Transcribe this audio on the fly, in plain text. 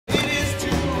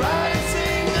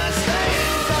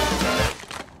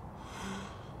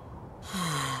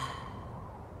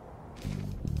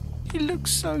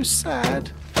looks so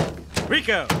sad.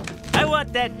 Rico, I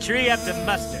want that tree up to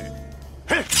mustard.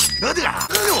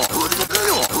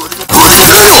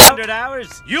 100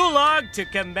 hours, you log to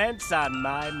commence on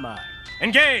my mind.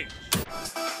 Engage!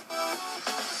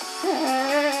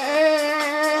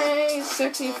 Hey,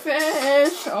 sexy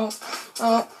fish. Oh.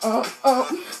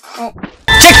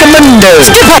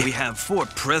 We have 4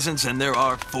 presents and there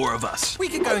are 4 of us. We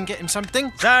could go and get him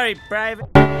something. Sorry, Private.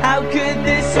 How could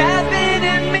this happen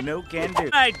to me? No can do. All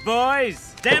right, boys.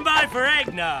 Stand by for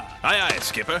eggnog. Aye, aye,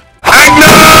 Skipper.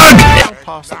 I'll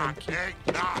pass, thank you.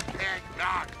 Eggnog.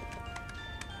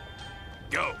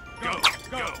 Go.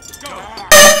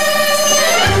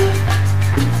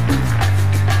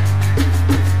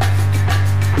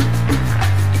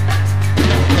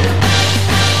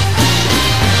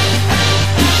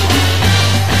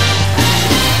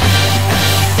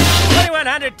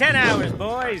 10 hours,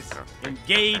 boys.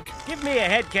 Engage. Give me a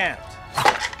head count.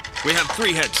 We have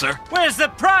 3 heads, sir. Where's the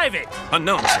private?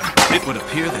 Unknown, sir. It would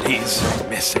appear that he's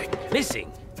missing.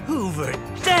 Missing? Hoover,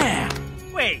 damn!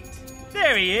 Wait,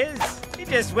 there he is. He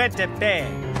just went to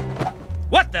bed.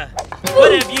 What the?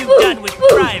 What have you done with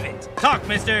private? Talk,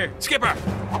 mister. Skipper,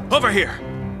 over here.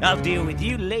 I'll deal with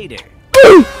you later.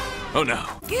 Oh, no.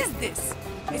 What is this?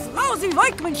 It's lousy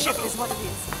workmanship is what it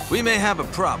is. We may have a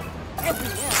problem.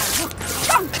 Everywhere I look,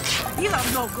 junk! These are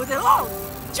no good at all.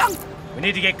 Junk! We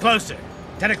need to get closer.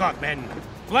 10 o'clock, men.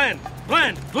 Glenn!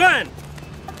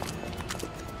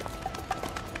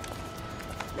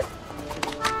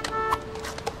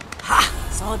 Ha!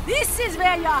 So this is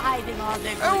where you're hiding all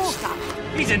the good stuff.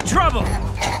 He's in trouble!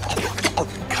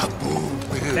 Kaboom.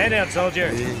 Stand down,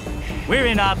 soldier. We're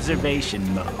in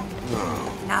observation mode.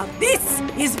 Now this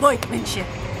is workmanship.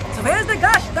 So where's the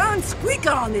gosh darn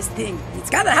squeaker on this thing? It's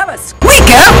gotta have a squeaker!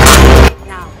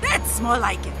 Now that's more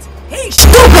like it. Hey,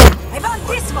 stupid! I found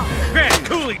this one! Grant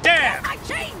Cooley, damn! My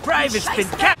chain! Private's been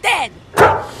dead!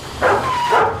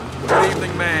 Good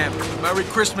evening, ma'am. Merry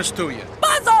Christmas to you.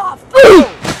 Buzz off!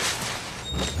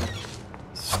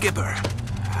 Skipper,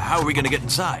 how are we gonna get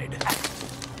inside?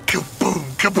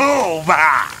 Kaboom.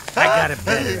 I got a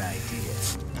better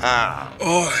idea.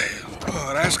 Oh,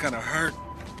 that's gonna hurt.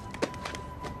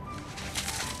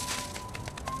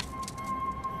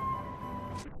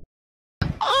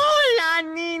 Hola,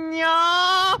 niño!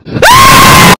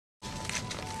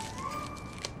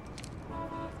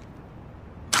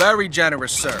 Very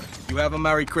generous, sir. You have a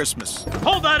Merry Christmas.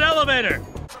 Hold that elevator!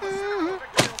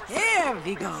 There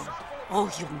we go.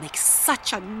 Oh, you make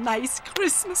such a nice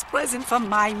Christmas present for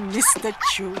my Mr.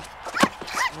 Chu.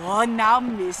 Oh, now,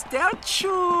 Mr.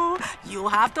 Chu, you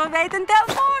have to wait until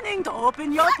morning to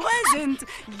open your present.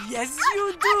 Yes,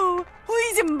 you do. Who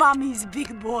is Mommy's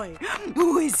big boy?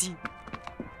 Who is he?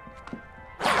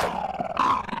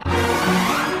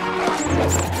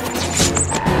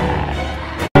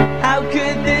 How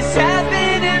could this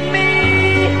happen to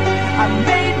me? I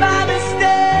made my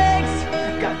mistakes,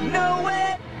 got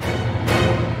nowhere.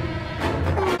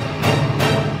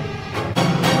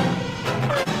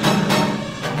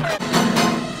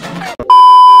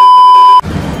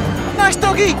 Nice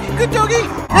doggy! Good doggy!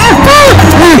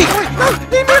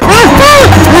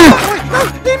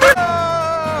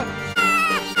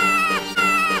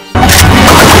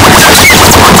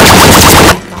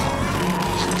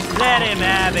 Let him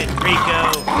have it,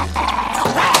 Rico.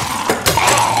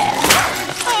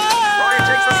 Ryan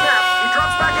takes the snap. He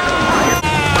drops back into the pocket.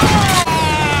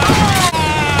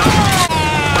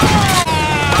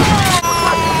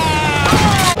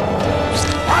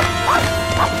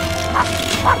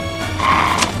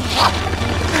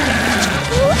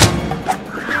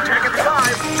 Taking the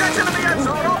dive. Gets into the end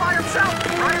zone all by himself.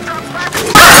 Ryan drops back.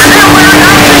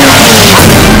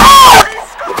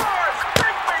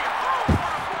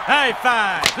 High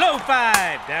five, low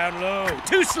five, down low,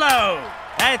 too slow.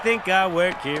 I think our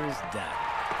work here is done.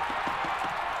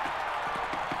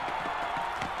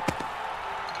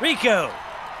 Rico,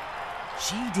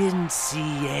 she didn't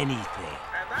see anything.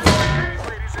 And that's the case,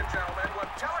 ladies and gentlemen.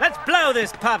 Let's blow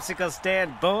this popsicle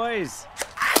stand, boys.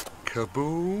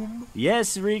 Kaboom.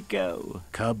 Yes, Rico,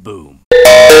 kaboom.